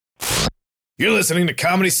You're listening to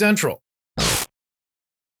Comedy Central.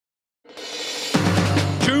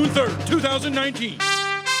 June 3rd, 2019.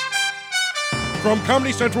 From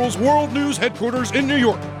Comedy Central's World News headquarters in New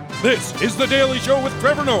York, this is The Daily Show with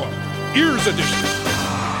Trevor Noah, Ears Edition.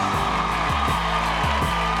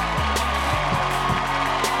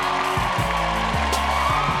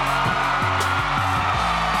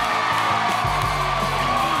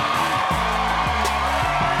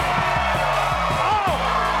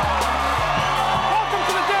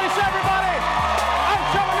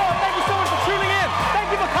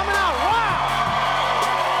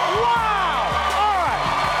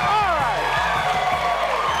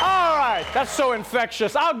 That's so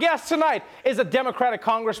infectious. Our guest tonight is a Democratic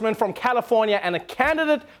congressman from California and a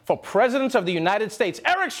candidate for president of the United States.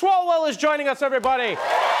 Eric Swalwell is joining us, everybody.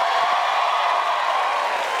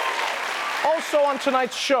 Also on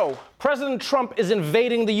tonight's show, President Trump is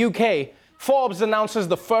invading the UK. Forbes announces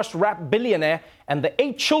the first rap billionaire and the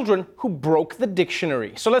 8 children who broke the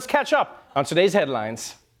dictionary. So let's catch up on today's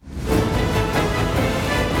headlines.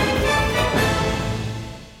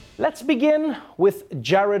 Let's begin with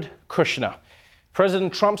Jared Kushner,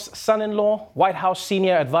 President Trump's son-in-law, White House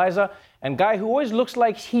senior advisor, and guy who always looks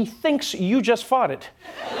like he thinks you just farted.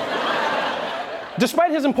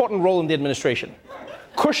 Despite his important role in the administration,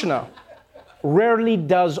 Kushner rarely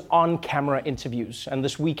does on-camera interviews, and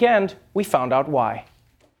this weekend we found out why.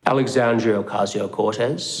 Alexandria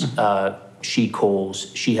Ocasio-Cortez,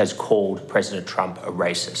 she has called President Trump a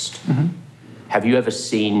racist. Mm-hmm. Have you ever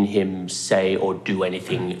seen him say or do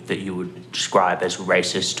anything that you would describe as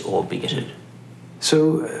racist or bigoted?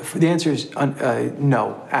 So the answer is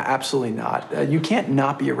no, absolutely not. You can't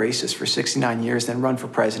not be a racist for 69 years, then run for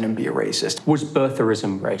president and be a racist. Was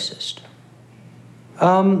birtherism racist?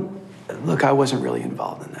 Look, I wasn't really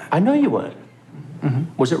involved in that. I know you weren't.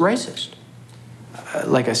 Mm-hmm. Was it racist?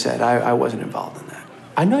 Like I said, I wasn't involved in that.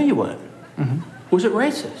 I know you weren't. Mm-hmm. Was it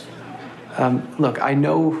racist? Look, I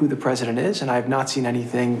know who the president is, and I have not seen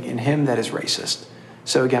anything in him that is racist.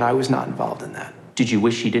 So again, I was not involved in that. Did you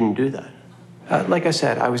wish he didn't do that? Like I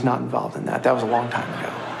said, I was not involved in that. That was a long time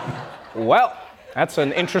ago. Well, that's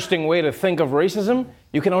an interesting way to think of racism.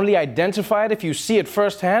 You can only identify it if you see it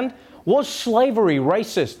firsthand. Was slavery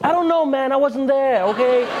racist? I don't know, man. I wasn't there,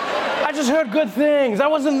 okay? I just heard good things. I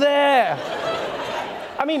wasn't there.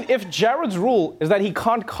 I mean, if Jared's rule is that he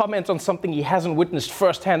can't comment on something he hasn't witnessed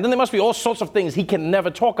firsthand, then there must be all sorts of things he can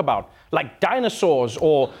never talk about, like dinosaurs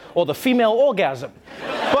or the female orgasm.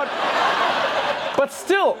 But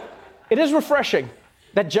still, it is refreshing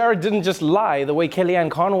that Jared didn't just lie the way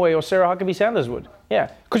Kellyanne Conway or Sarah Huckabee Sanders would.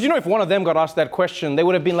 Yeah, because if one of them got asked that question, they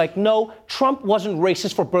would have been like, no, Trump wasn't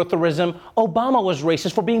racist for birtherism. Obama was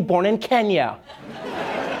racist for being born in Kenya.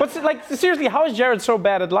 But seriously, how is Jared so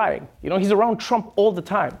bad at lying? He's around Trump all the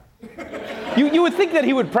time. You would think that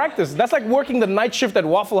he would practice. That's like working the night shift at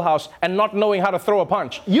Waffle House and not knowing how to throw a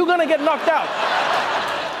punch. You're gonna get knocked out.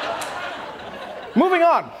 Moving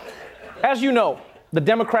on. As you know, the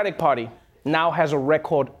Democratic Party now has a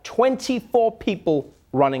record 24 people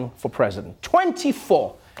running for president.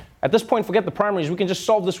 24. At this point, forget the primaries. We can just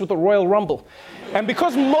solve this with the Royal Rumble. And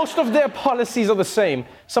because most of their policies are the same,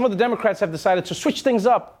 some of the Democrats have decided to switch things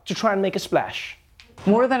up to try and make a splash.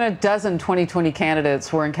 More than a dozen 2020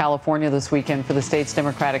 candidates were in California this weekend for the state's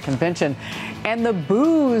Democratic convention. And the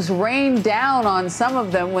boos rained down on some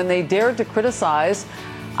of them when they dared to criticize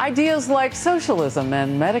ideas like socialism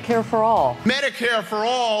and Medicare for all. Medicare for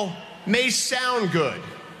all may sound good,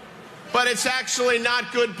 but it's actually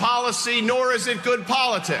not good policy, nor is it good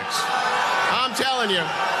politics. I'm telling you.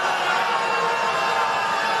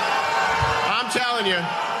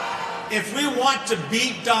 If we want to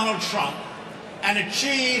beat Donald Trump and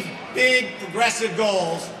achieve big progressive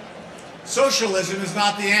goals, socialism is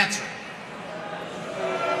not the answer.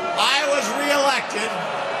 I was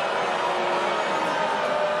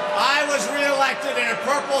reelected in a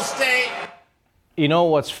purple state.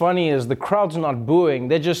 What's funny is the crowd's not booing.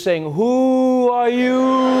 They're just saying, who are you?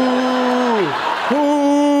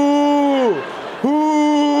 Who?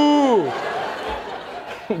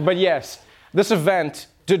 But yes, this event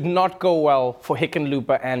did not go well for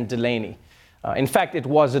Hickenlooper and Delaney. In fact, it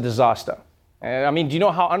was a disaster. Do you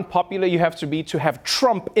know how unpopular you have to be to have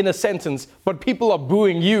Trump in a sentence, but people are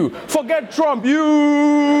booing you? Forget Trump,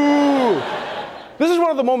 you! This is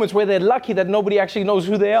one of the moments where they're lucky that nobody actually knows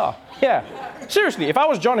who they are. Yeah. Seriously, if I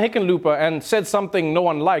was John Hickenlooper and said something no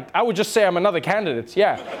one liked, I would just say I'm another candidate.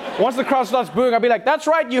 Yeah. Once the crowd starts booing, I'll be like, that's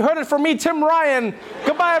right, you heard it from me, Tim Ryan.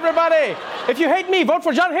 Goodbye, everybody. If you hate me, vote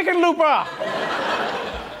for John Hickenlooper.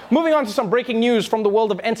 Moving on to some breaking news from the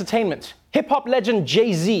world of entertainment. Hip-hop legend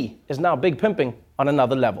Jay-Z is now big pimping on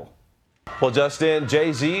another level. Well, Justin,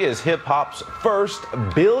 Jay-Z is hip-hop's first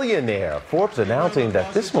billionaire. Forbes announcing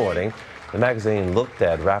that this morning, the magazine looked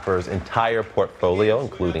at rapper's entire portfolio,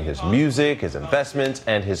 including his music, his investments,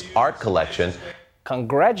 and his art collection.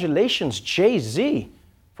 Congratulations, Jay-Z.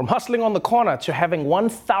 From hustling on the corner to having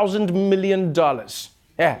 $1,000 million.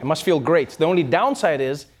 Yeah, it must feel great. The only downside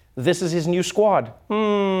is, this is his new squad.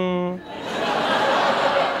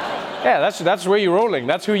 Yeah, that's where you're rolling.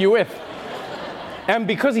 That's who you're with. And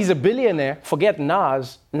because he's a billionaire, forget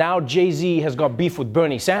Nas, now Jay-Z has got beef with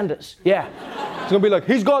Bernie Sanders. Yeah. It's gonna be like,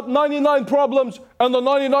 he's got 99 problems and the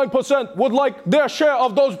 99% would like their share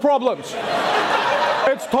of those problems.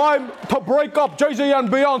 It's time to break up Jay-Z and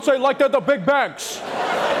Beyonce like they're the big banks.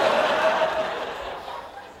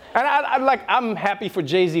 And I'm happy for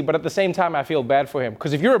Jay-Z, but at the same time, I feel bad for him.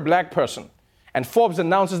 Because if you're a black person and Forbes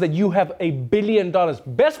announces that you have $1 billion,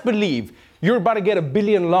 best believe you're about to get 1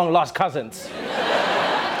 billion long-lost cousins.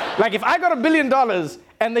 Like, if I got $1 billion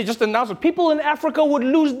and they just announced it, people in Africa would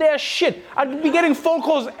lose their shit. I'd be getting phone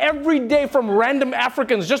calls every day from random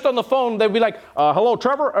Africans just on the phone. They'd be like, hello,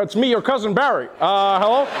 Trevor, it's me, your cousin Barry.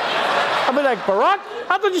 Hello? I'd be like, Barack?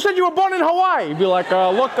 I thought you said you were born in Hawaii. He'd be like,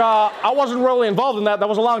 look, I wasn't really involved in that. That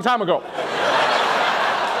was a long time ago.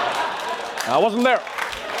 I wasn't there.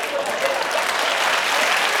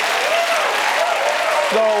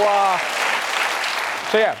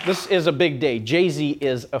 So yeah, this is a big day. Jay-Z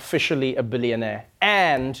is officially a billionaire,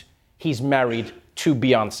 and he's married to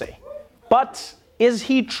Beyonce. But is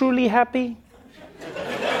he truly happy?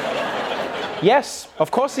 Yes,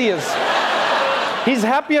 of course he is. He's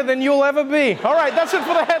happier than you'll ever be. All right, that's it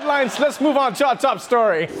for the headlines. Let's move on to our top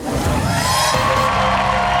story.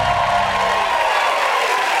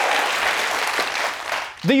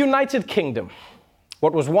 The United Kingdom,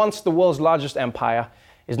 what was once the world's largest empire,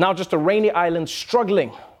 is now just a rainy island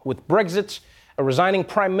struggling with Brexit, a resigning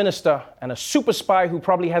prime minister, and a super spy who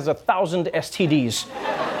probably has 1,000 STDs.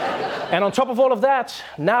 And on top of all of that,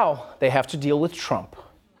 now they have to deal with Trump.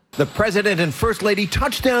 The president and first lady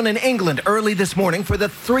touched down in England early this morning for the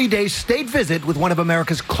 3-day state visit with one of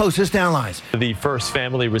America's closest allies. The first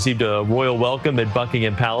family received a royal welcome at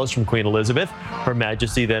Buckingham Palace from Queen Elizabeth. Her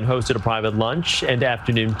Majesty then hosted a private lunch and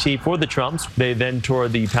afternoon tea for the Trumps. They then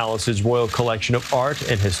toured the palace's royal collection of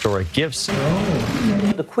art and historic gifts.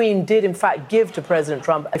 The Queen did, in fact, give to President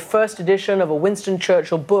Trump a first edition of a Winston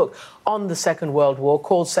Churchill book on the Second World War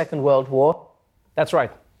called Second World War. That's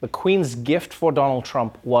right. The Queen's gift for Donald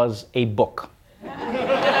Trump was a book.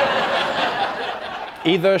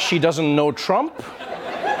 Either she doesn't know Trump,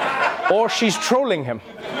 or she's trolling him.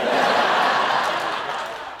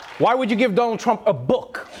 Why would you give Donald Trump a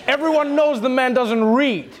book? Everyone knows the man doesn't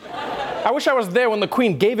read. I wish I was there when the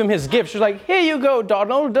Queen gave him his gift. She was like, here you go,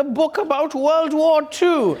 Donald, a book about World War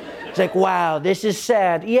II. He's like, wow, this is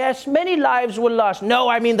sad. Yes, many lives were lost. No,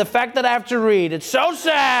 I mean the fact that I have to read. It's so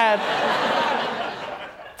sad.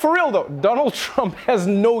 For real, though, Donald Trump has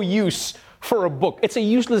no use for a book. It's a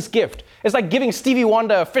useless gift. It's like giving Stevie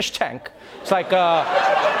Wonder a fish tank. It's like,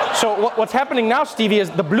 so what's happening now, Stevie, is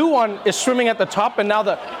the blue one is swimming at the top, and now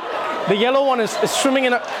the yellow one is swimming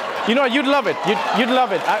in a... You know, you'd love it. You'd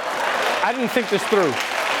love it. I didn't think this through.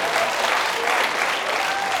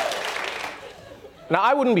 Now,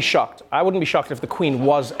 I wouldn't be shocked. I wouldn't be shocked if the Queen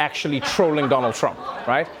was actually trolling Donald Trump,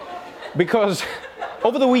 right? Because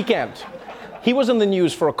over the weekend, he was in the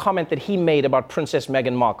news for a comment that he made about Princess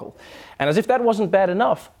Meghan Markle. And as if that wasn't bad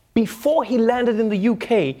enough, before he landed in the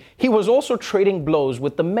UK, he was also trading blows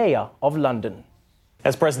with the mayor of London.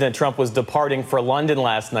 As President Trump was departing for London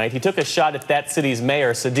last night, he took a shot at that city's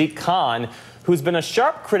mayor, Sadiq Khan, who's been a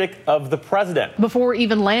sharp critic of the president. Before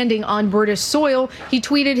even landing on British soil, he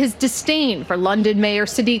tweeted his disdain for London Mayor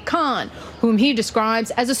Sadiq Khan, whom he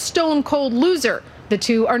describes as a stone-cold loser. The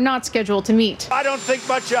two are not scheduled to meet. I don't think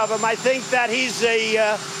much of him. I think that he's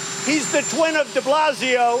the twin of de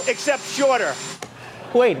Blasio, except shorter.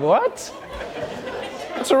 Wait, what?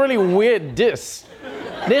 That's a really weird diss.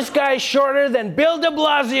 This guy's shorter than Bill de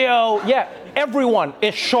Blasio. Yeah, everyone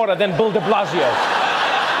is shorter than Bill de Blasio.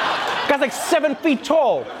 Guy's like 7 feet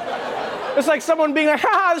tall. It's like someone being like,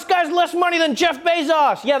 ha, this guy's less money than Jeff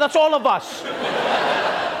Bezos. Yeah, that's all of us.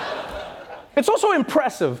 It's also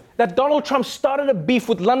impressive that Donald Trump started a beef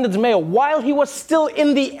with London's mayor while he was still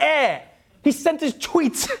in the air. He sent his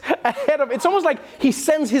tweets ahead of... It's almost like he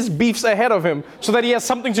sends his beefs ahead of him so that he has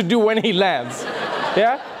something to do when he lands.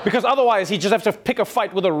 Yeah? Because otherwise, he'd just have to pick a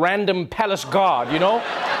fight with a random palace guard, you know?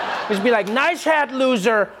 Just be like, nice hat,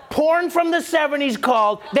 loser. Porn from the 70s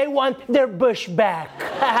called. They want their bush back.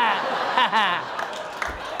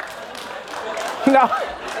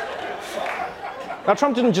 Now,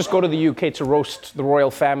 Trump didn't just go to the UK to roast the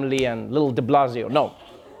royal family and little de Blasio. No.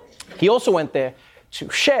 He also went there to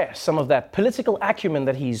share some of that political acumen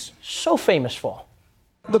that he's so famous for.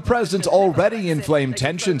 The president already inflamed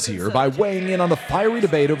tensions here by weighing in on the fiery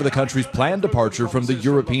debate over the country's planned departure from the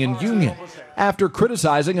European Union. After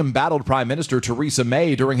criticizing embattled Prime Minister Theresa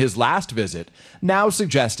May during his last visit, now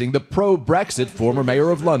suggesting the pro-Brexit former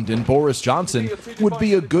mayor of London, Boris Johnson, would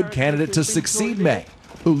be a good candidate to succeed May,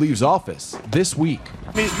 who leaves office this week.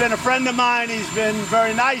 He's been a friend of mine. He's been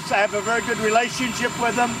very nice. I have a very good relationship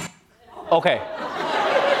with him. Okay.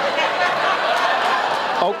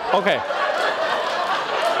 Oh, okay.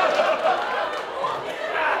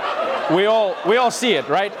 We all see it,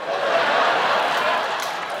 right?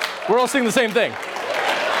 We're all seeing the same thing.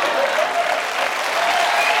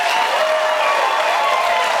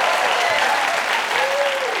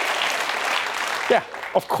 Yeah,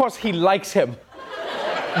 of course he likes him.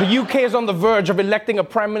 The UK is on the verge of electing a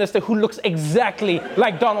prime minister who looks exactly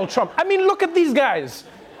like Donald Trump. I mean, look at these guys.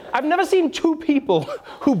 I've never seen two people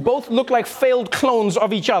who both look like failed clones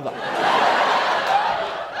of each other.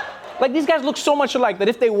 Like, these guys look so much alike that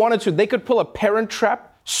if they wanted to, they could pull a Parent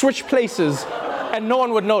Trap, switch places, and no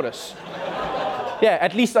one would notice. Yeah,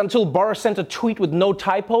 at least until Boris sent a tweet with no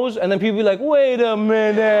typos, and then people be like, wait a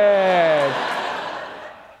minute.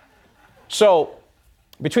 So,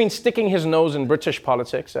 between sticking his nose in British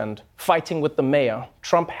politics and fighting with the mayor,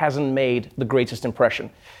 Trump hasn't made the greatest impression,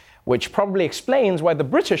 which probably explains why the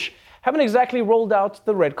British haven't exactly rolled out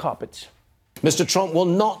the red carpet. Mr. Trump will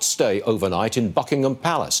not stay overnight in Buckingham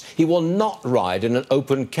Palace. He will not ride in an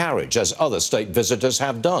open carriage, as other state visitors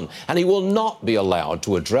have done. And he will not be allowed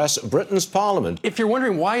to address Britain's Parliament. If you're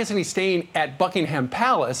wondering why isn't he staying at Buckingham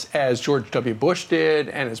Palace, as George W. Bush did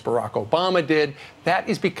and as Barack Obama did, that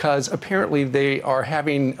is because apparently they are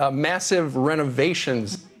having massive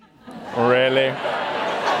renovations. Really?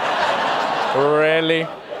 Really?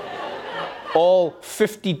 All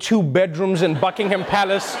 52 bedrooms in Buckingham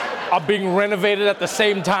Palace are being renovated at the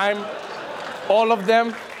same time? All of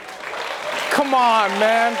them? Come on,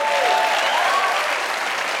 man.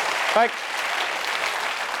 Like,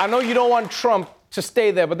 I know you don't want Trump to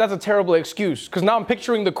stay there, but that's a terrible excuse. Because now I'm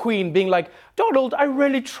picturing the Queen being like, Donald, I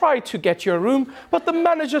really tried to get your room, but the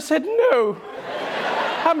manager said no.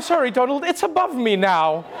 I'm sorry, Donald, it's above me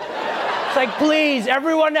now. It's like, please,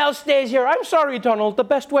 everyone else stays here. I'm sorry, Donald, the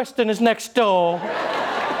Best Western is next door.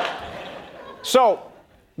 So,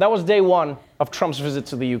 that was day one of Trump's visit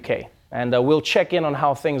to the UK. And we'll check in on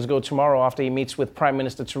how things go tomorrow after he meets with Prime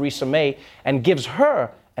Minister Theresa May and gives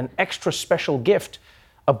her an extra special gift,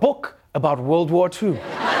 a book about World War II.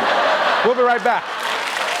 We'll be right back.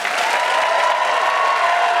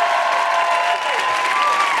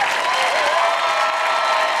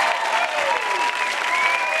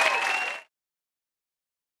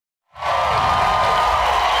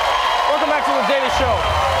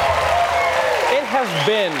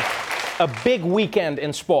 Been a big weekend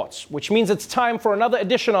in sports, which means it's time for another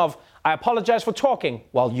edition of I Apologize for Talking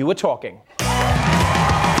While You Were Talking.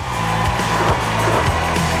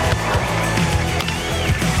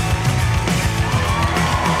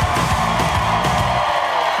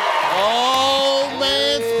 Oh,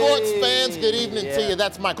 man, sports fans, good evening to you.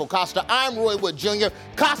 That's Michael Costa. I'm Roy Wood Jr.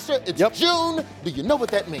 Costa, it's June. Do you know what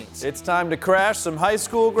that means? It's time to crash some high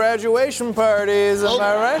school graduation parties, am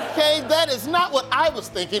I right? Okay, that is not what I was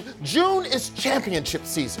thinking. June is championship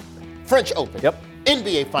season. French Open.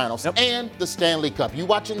 NBA Finals and the Stanley Cup. You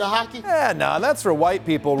watching the hockey? Yeah, no, that's for white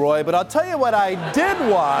people, Roy. But I'll tell you what I did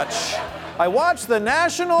watch. I watched the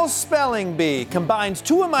National Spelling Bee. Combines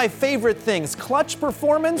two of my favorite things, clutch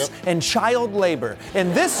performance and child labor.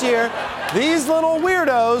 And this year, these little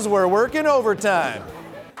weirdos were working overtime.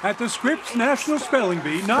 At the Scripps National Spelling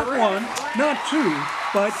Bee, not one, not two,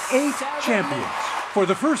 but 8 champions. For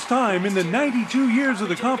the first time in the 92 years of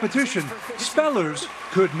the competition, spellers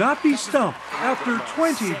could not be stumped. After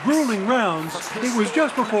 20 grueling rounds, it was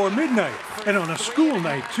just before midnight, and on a school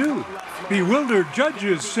night, too. Bewildered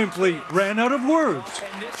judges simply ran out of words,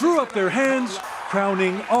 threw up their hands,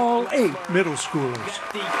 crowning all 8 middle schoolers.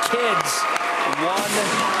 The kids won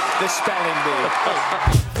the spelling bee.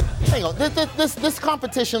 Hang on, this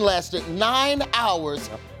competition lasted 9 hours,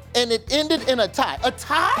 and it ended in a tie. A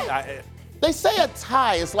tie? They say a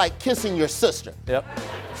tie is like kissing your sister.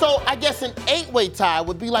 So I guess an 8-way tie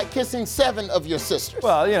would be like kissing 7 of your sisters.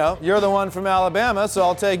 Well, you know, you're the one from Alabama, so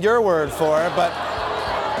I'll take your word for it. But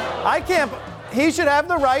I can't he should have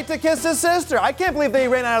the right to kiss his sister. I can't believe they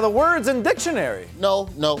ran out of the words in dictionary. No,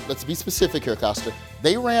 let's be specific here, Costa.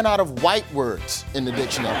 They ran out of white words in the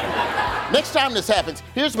dictionary. Next time this happens,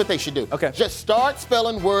 here's what they should do. Okay. Just start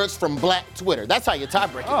spelling words from Black Twitter. That's how you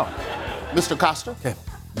tie-break it. Oh. Mr. Costa,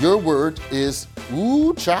 your word is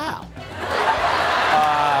ooh, child.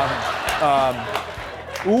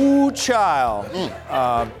 Ooh, child.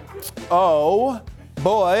 Oh,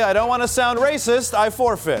 boy, I don't want to sound racist. I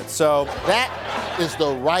forfeit, so. That is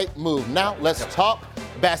the right move. Now, let's talk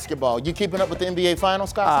basketball. You keeping up with the NBA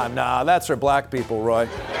Finals, Costa? Nah, that's for black people, Roy.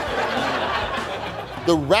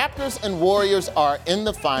 The Raptors and Warriors are in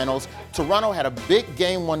the finals. Toronto had a big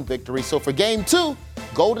Game 1 victory, so for Game 2,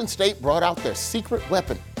 Golden State brought out their secret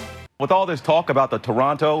weapon. With all this talk about the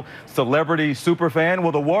Toronto celebrity superfan,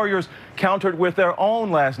 well, the Warriors countered with their own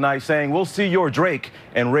last night, saying, "We'll see your Drake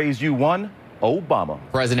and raise you one Obama."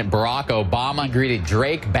 President Barack Obama greeted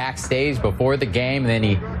Drake backstage before the game, and then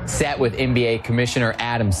he sat with NBA Commissioner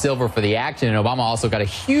Adam Silver for the action. And Obama also got a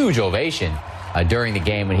huge ovation during the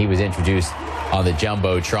game when he was introduced on the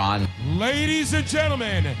Jumbotron. Ladies and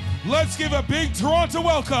gentlemen, let's give a big Toronto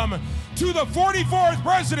welcome to the 44th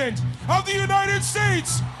President of the United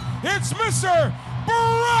States. It's Mr.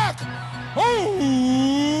 Barack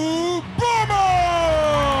Obama!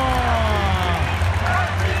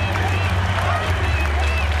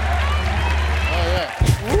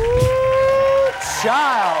 Ooh,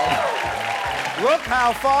 child. Look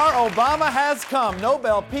how far Obama has come.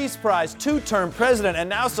 Nobel Peace Prize, two-term president, and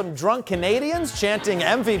now some drunk Canadians chanting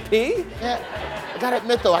MVP? Yeah, I gotta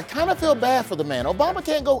admit though, I kind of feel bad for the man. Obama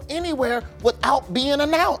can't go anywhere without being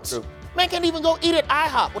announced. True. Man can't even go eat at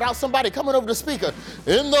IHOP without somebody coming over the speaker.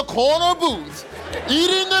 In the corner booth,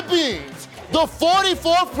 eating the beans, the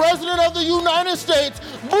 44th President of the United States,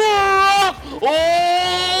 Barack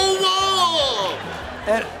Obama!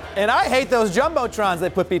 And I hate those Jumbotrons they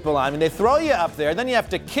put people on. I mean, they throw you up there, then you have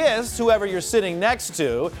to kiss whoever you're sitting next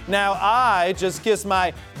to. Now I just kiss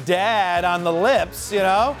my dad on the lips, you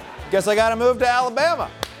know? Guess I gotta move to Alabama.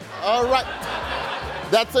 All right.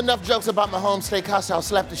 That's enough jokes about my home state, Costa. I'll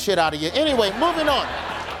slap the shit out of you. Anyway, moving on.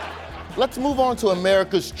 Let's move on to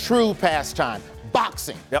America's true pastime,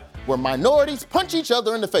 boxing. Yep. Where minorities punch each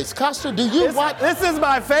other in the face. Costa, do you watch? This is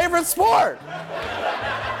my favorite sport.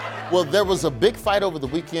 Well, there was a big fight over the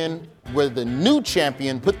weekend where the new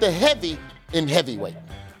champion put the heavy in heavyweight.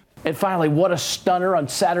 And finally, what a stunner on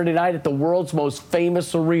Saturday night at the world's most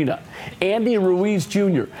famous arena. Andy Ruiz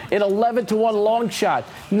Jr., an 11-1 long shot,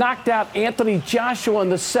 knocked out Anthony Joshua in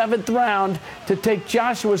the 7th round to take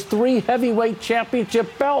Joshua's 3 heavyweight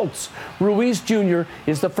championship belts. Ruiz Jr.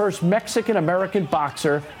 is the first Mexican-American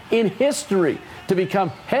boxer in history to become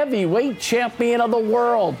heavyweight champion of the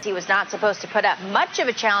world. He was not supposed to put up much of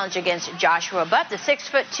a challenge against Joshua, but the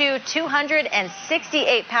 6'2",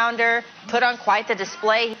 268-pounder put on quite the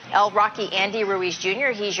display. El Rocky Andy Ruiz Jr.,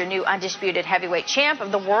 he's your new undisputed heavyweight champ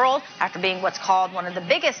of the world after being what's called one of the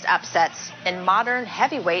biggest upsets in modern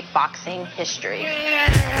heavyweight boxing history.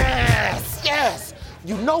 Yes!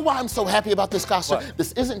 You know why I'm so happy about this, Costa? What?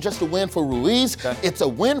 This isn't just a win for Ruiz. Okay. It's a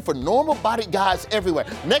win for normal-bodied guys everywhere.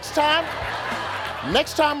 Next time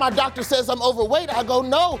my doctor says I'm overweight, I go,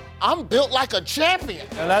 no, I'm built like a champion.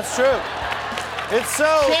 And that's true. It's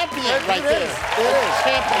so... Champion right there. It is.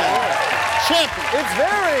 Champion. It's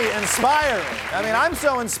very inspiring. I mean, I'm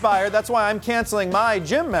so inspired, that's why I'm canceling my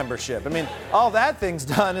gym membership. I mean, all that thing's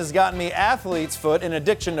done has gotten me athlete's foot in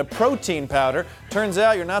addiction to protein powder. Turns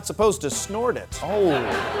out you're not supposed to snort it. Oh.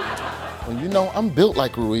 Well, you know, I'm built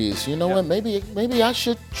like Ruiz. You know what? Maybe I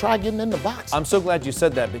should try getting into boxing. I'm so glad you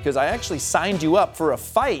said that because I actually signed you up for a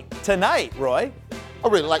fight tonight, Roy. Oh,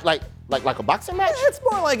 really? Like a boxing match? It's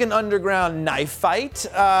more like an underground knife fight.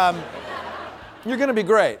 You're gonna be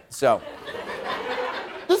great, so.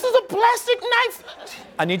 This is a plastic knife.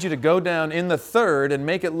 I need you to go down in the 3rd and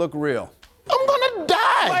make it look real. I'm gonna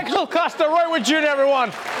die. Michael Costa, Roy Wood Jr.,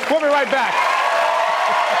 everyone. We'll be right back.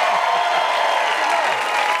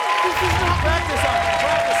 Practice on it.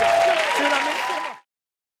 See what I mean?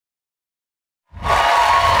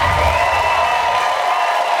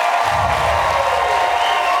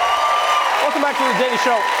 Welcome back to the Daily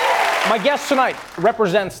Show. My guest tonight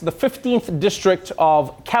represents the 15th District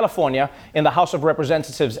of California in the House of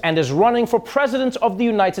Representatives and is running for President of the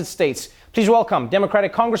United States. Please welcome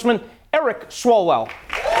Democratic Congressman Eric Swalwell.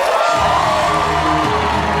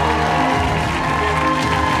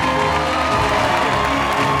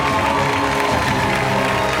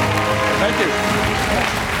 Thank you.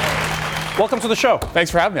 Welcome to the show. Thanks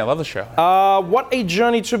for having me. I love the show. What a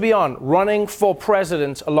journey to be on, running for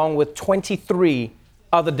president along with 23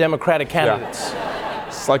 other Democratic candidates. Yeah.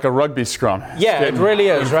 It's like a rugby scrum. Yeah, it really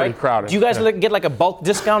is, right? Crowded. Do you guys get like a bulk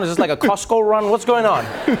discount? Is this like a Costco run? What's going on?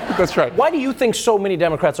 That's right. Why do you think so many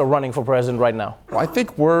Democrats are running for president right now? Well, I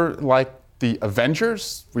think we're like the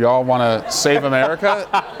Avengers. We all want to save America.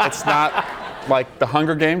 It's not like the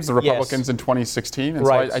Hunger Games, the Republicans in 2016. And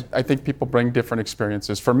Right. so I think people bring different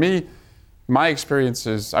experiences. For me, my experience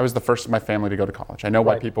is I was the first in my family to go to college. I know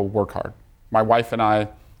why people work hard. My wife and I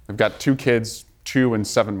have got 2 kids, 2 and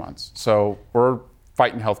 7 months. So we're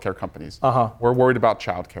fighting healthcare companies. We're worried about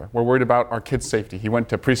childcare. We're worried about our kid's safety. He went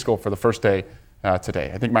to preschool for the first day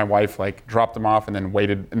today. I think my wife dropped him off and then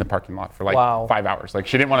waited in the parking lot for 5 hours.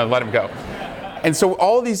 She didn't want to let him go. And so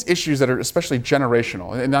all these issues that are especially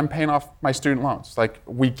generational, and I'm paying off my student loans.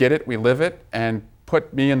 We get it, we live it, and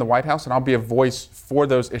put me in the White House and I'll be a voice for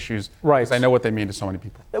those issues because I know what they mean to so many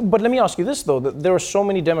people. But let me ask you this, though. There are so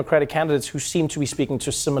many Democratic candidates who seem to be speaking to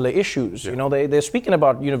similar issues. You know, they're speaking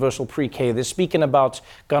about universal pre-K, they're speaking about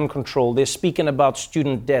gun control, they're speaking about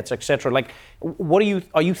student debts, etc. What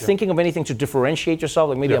are you thinking of anything to differentiate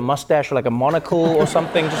yourself? Like maybe a mustache or like a monocle or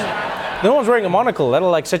something? No one's wearing a monocle.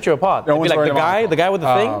 That'll set you apart. No one's like wearing the guy with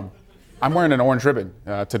the thing? I'm wearing an orange ribbon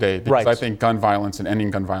today because I think gun violence and ending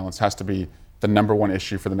gun violence has to be the #1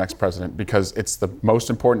 issue for the next president because it's the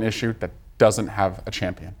most important issue that doesn't have a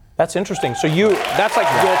champion. That's interesting. So that's like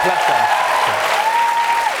your platform.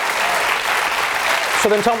 So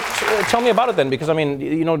then tell me about it then, because I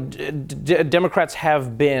mean, Democrats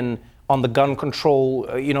have been on the gun control,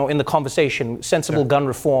 in the conversation, sensible gun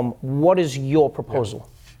reform. What is your proposal?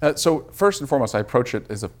 So first and foremost, I approach it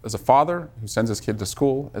as a father who sends his kid to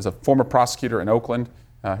school, as a former prosecutor in Oakland,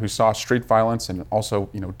 who saw street violence and also,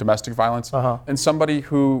 domestic violence, and somebody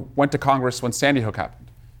who went to Congress when Sandy Hook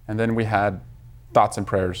happened. And then we had thoughts and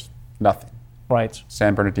prayers, nothing. Right.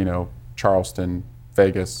 San Bernardino, Charleston,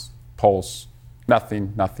 Vegas, Pulse,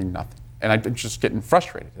 nothing. And I'm just getting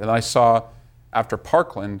frustrated. And I saw after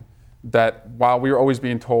Parkland that while we were always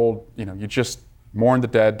being told, you just mourn the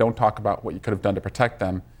dead, don't talk about what you could have done to protect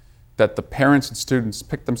them, that the parents and students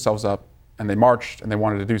picked themselves up and they marched and they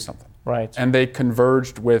wanted to do something. Right. And they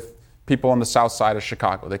converged with people on the south side of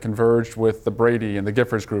Chicago. They converged with the Brady and the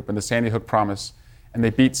Giffords Group and the Sandy Hook Promise, and they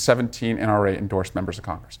beat 17 NRA-endorsed members of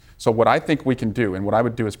Congress. So what I think we can do, and what I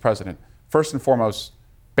would do as president, first and foremost,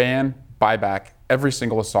 buy back every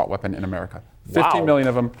single assault weapon in America. 15 million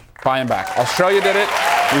of them, buy them back. Australia did it,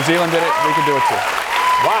 New Zealand did it, we can do it too.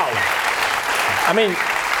 Wow. I mean,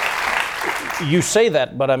 you say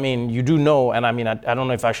that, but I mean, you do know, and I mean, I don't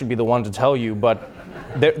know if I should be the one to tell you, but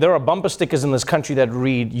there are bumper stickers in this country that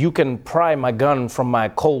read, "You can pry my gun from my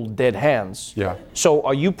cold, dead hands." Yeah. So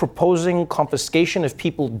are you proposing confiscation if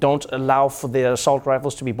people don't allow for their assault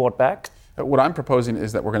rifles to be bought back? What I'm proposing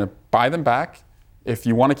is that we're going to buy them back. If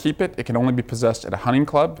you want to keep it, it can only be possessed at a hunting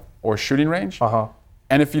club or a shooting range.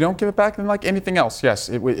 And if you don't give it back, then like anything else, yes,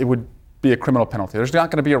 it would be a criminal penalty. There's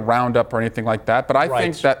not going to be a roundup or anything like that. But I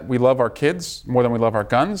think that we love our kids more than we love our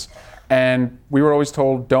guns. And we were always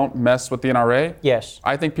told, don't mess with the NRA. Yes.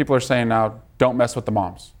 I think people are saying now, don't mess with the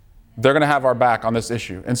moms. They're going to have our back on this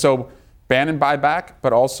issue. And so ban and buy back,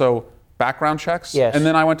 but also background checks. Yes. And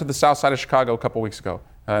then I went to the south side of Chicago a couple weeks ago,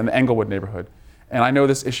 in the Englewood neighborhood. And I know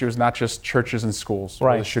this issue is not just churches and schools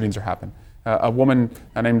where the shootings are happening. A woman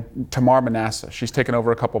named Tamar Manasseh, she's taken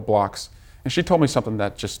over a couple blocks. And she told me something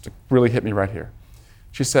that just really hit me right here.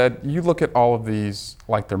 She said, you look at all of these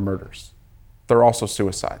like they're murders. They're also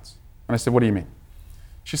suicides. And I said, what do you mean?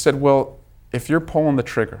 She said, well, if you're pulling the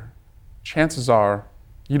trigger, chances are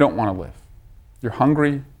you don't want to live. You're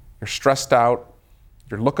hungry, you're stressed out,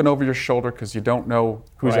 you're looking over your shoulder because you don't know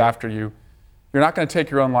who's after you. You're not going to take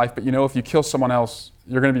your own life, but you know if you kill someone else,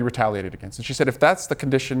 you're going to be retaliated against. And she said, if that's the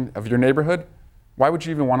condition of your neighborhood, why would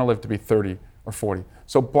you even want to live to be 30 or 40?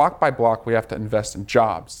 So block by block, we have to invest in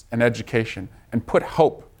jobs and education and put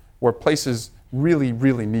hope where places really,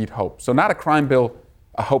 really need hope. So not a crime bill,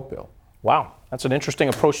 a hope bill. Wow, that's an interesting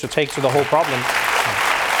approach to take to the whole problem.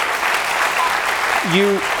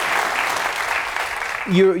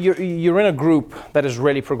 You're in a group that is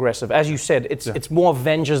really progressive. As you said, it's more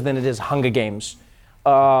Avengers than it is Hunger Games.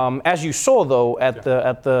 As you saw, though, at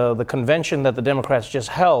the convention that the Democrats just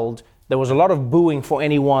held, there was a lot of booing for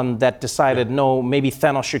anyone that decided, no, maybe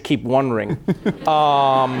Thanos should keep one ring.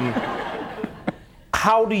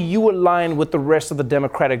 How do you align with the rest of the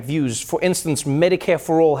Democratic views? For instance, Medicare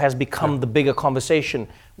for All has become the bigger conversation,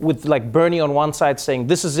 with like Bernie on one side saying,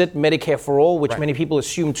 this is it, Medicare for All, which many people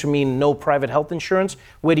assume to mean no private health insurance.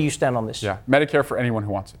 Where do you stand on this? Yeah, Medicare for anyone who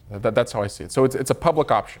wants it. That's how I see it. So it's a public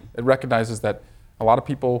option. It recognizes that a lot of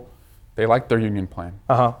people, they like their union plan.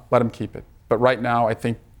 Let them keep it. But right now, I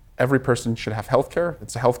think every person should have health care.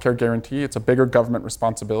 It's a health care guarantee. It's a bigger government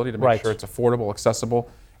responsibility to make sure it's affordable, accessible,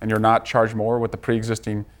 and you're not charged more with the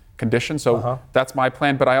pre-existing condition. So that's my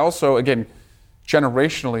plan. But I also, again,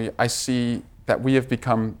 generationally, I see that we have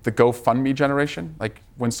become the GoFundMe generation. Like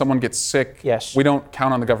when someone gets sick, we don't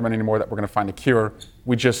count on the government anymore that we're going to find a cure.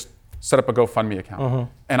 We just set up a GoFundMe account.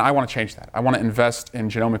 And I want to change that. I want to invest in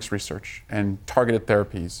genomics research and targeted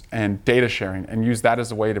therapies and data sharing and use that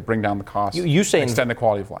as a way to bring down the cost You say and extend the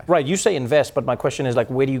quality of life. Right, you say invest, but my question is like,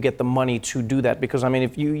 where do you get the money to do that? Because I mean,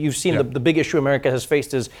 if you've seen the big issue America has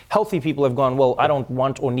faced is healthy people have gone, well, I don't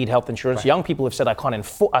want or need health insurance. Young people have said, I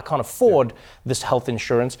can't afford this health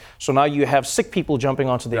insurance. So now you have sick people jumping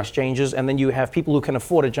onto the exchanges, and then you have people who can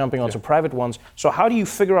afford it jumping onto private ones. So how do you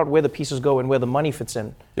figure out where the pieces go and where the money fits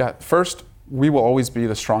in? Yeah, first, we will always be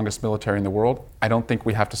the strongest military in the world. I don't think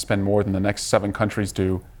we have to spend more than the next 7 countries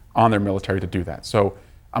do on their military to do that. So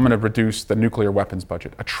I'm going to reduce the nuclear weapons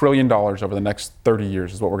budget. $1 trillion over the next 30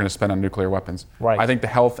 years is what we're going to spend on nuclear weapons. I think the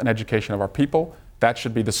health and education of our people, that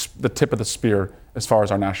should be the tip of the spear as far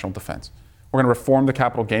as our national defense. We're going to reform the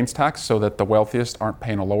capital gains tax so that the wealthiest aren't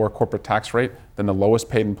paying a lower corporate tax rate than the lowest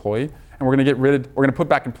paid employee. And we're going to put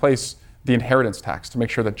back in place the inheritance tax to make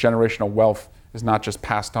sure that generational wealth is not just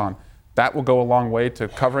passed on. That will go a long way to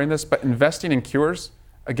covering this, but investing in cures,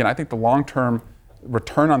 again, I think the long-term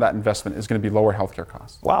return on that investment is going to be lower healthcare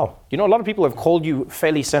costs. Wow. You know, a lot of people have called you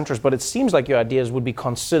fairly centrist, but it seems like your ideas would be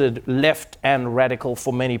considered left and radical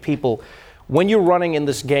for many people. When you're running in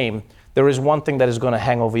this game, there is one thing that is going to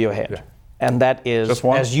hang over your head. And that is,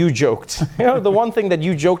 as you joked, the one thing that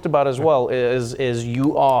you joked about as well is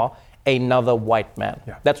you are another white man.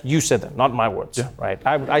 That's you said that, not my words, right?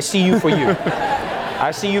 I see you for you. I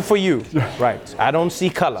see you for you, right? I don't see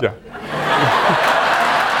color.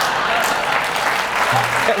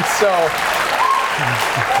 And so,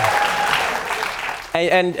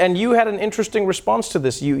 and you had an interesting response to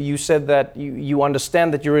this. You said that you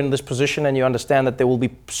understand that you're in this position, and you understand that there will be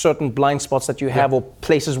certain blind spots that you have, or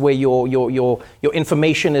places where your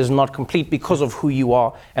information is not complete because of who you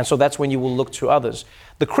are, and so that's when you will look to others.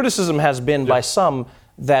 The criticism has been by some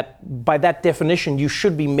that by that definition you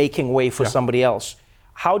should be making way for somebody else.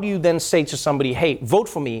 How do you then say to somebody, hey, vote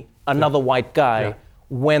for me, another white guy,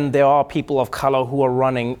 when there are people of color who are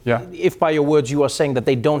running, if by your words you are saying that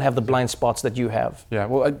they don't have the blind spots that you have? Yeah,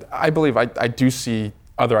 well, I believe I do see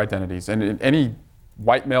other identities. And any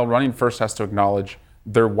white male running first has to acknowledge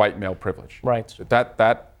their white male privilege. Right.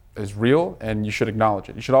 That is real, and you should acknowledge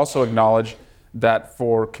it. You should also acknowledge that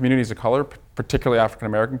for communities of color, particularly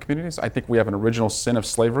African-American communities, I think we have an original sin of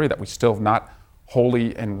slavery that we still have not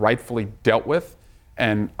wholly and rightfully dealt with.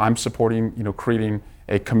 And I'm supporting, creating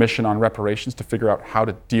a commission on reparations to figure out how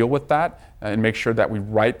to deal with that and make sure that we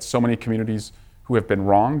right so many communities who have been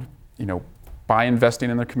wronged, by investing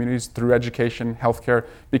in their communities through education, healthcare.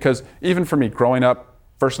 Because even for me, growing up,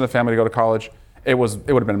 first in the family to go to college, it would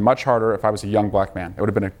have been much harder if I was a young black man. It would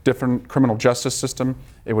have been a different criminal justice system.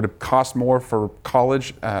 It would have cost more for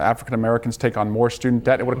college. African Americans take on more student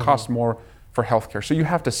debt. It would have cost more for healthcare. So you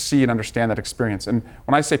have to see and understand that experience. And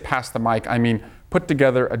when I say pass the mic, I mean put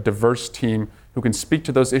together a diverse team who can speak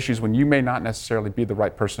to those issues when you may not necessarily be the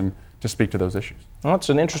right person to speak to those issues. Well, it's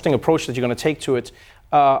an interesting approach that you're going to take to it.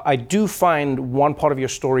 I do find one part of your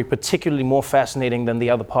story particularly more fascinating than the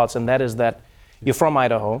other parts, and that is that you're from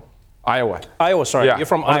Idaho. Iowa, sorry. Yeah, you're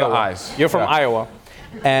from Iowa. You're from Iowa.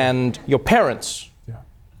 And your parents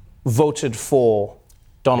voted for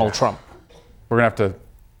Donald Trump. We're going to have to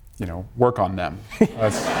work on them.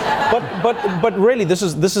 But really, this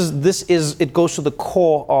is it goes to the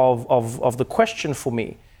core of the question for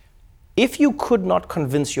me. If you could not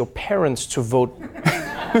convince your parents to vote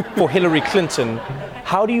for Hillary Clinton,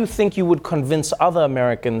 how do you think you would convince other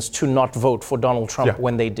Americans to not vote for Donald Trump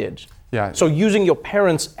when they did? Yeah. So using your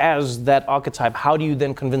parents as that archetype, how do you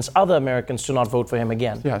then convince other Americans to not vote for him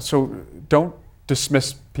again? Yeah, so don't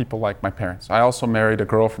dismiss people like my parents. I also married a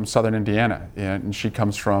girl from southern Indiana, and she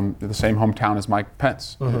comes from the same hometown as Mike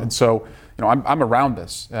Pence. And so, I'm around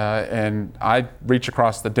this, and I reach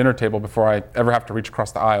across the dinner table before I ever have to reach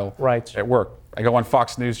across the aisle at work. I go on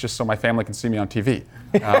Fox News just so my family can see me on TV.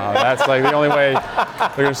 That's like the only way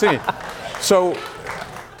they're going to see me. So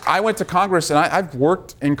I went to Congress, and I've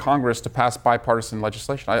worked in Congress to pass bipartisan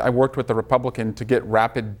legislation. I worked with the Republican to get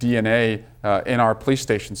rapid DNA in our police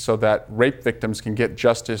stations so that rape victims can get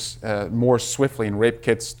justice more swiftly, and rape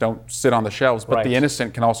kits don't sit on the shelves, but the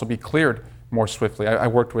innocent can also be cleared more swiftly. I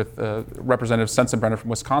worked with Representative Sensenbrenner from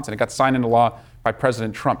Wisconsin. It got signed into law by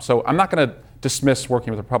President Trump. So I'm not going to dismiss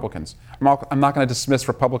working with Republicans. I'm not going to dismiss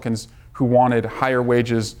Republicans who wanted higher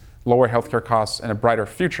wages, lower healthcare costs, and a brighter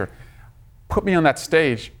future. put me on that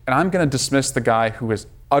stage, and I'm going to dismiss the guy who has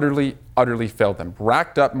utterly, utterly failed them,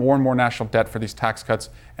 racked up more and more national debt for these tax cuts,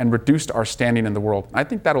 and reduced our standing in the world. I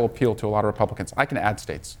think that'll appeal to a lot of Republicans. I can add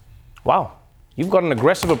states. Wow. You've got an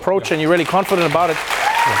aggressive approach, and you're really confident about it.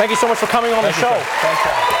 Yeah. Thank you so much for coming on the show.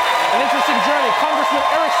 An interesting journey. Congressman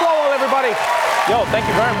Eric Swalwell, everybody. Yo, thank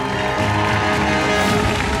you very much.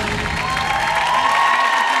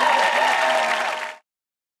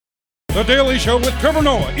 The Daily Show with Trevor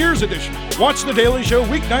Noah, Ears Edition. Watch The Daily Show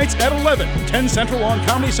weeknights at 11, 10 Central on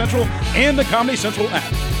Comedy Central and the Comedy Central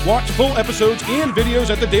app. Watch full episodes and videos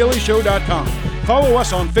at thedailyshow.com. Follow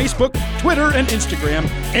us on Facebook, Twitter, and Instagram,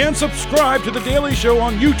 and subscribe to The Daily Show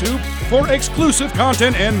on YouTube for exclusive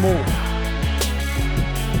content and more.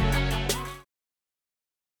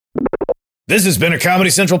 This has been a Comedy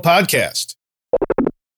Central podcast.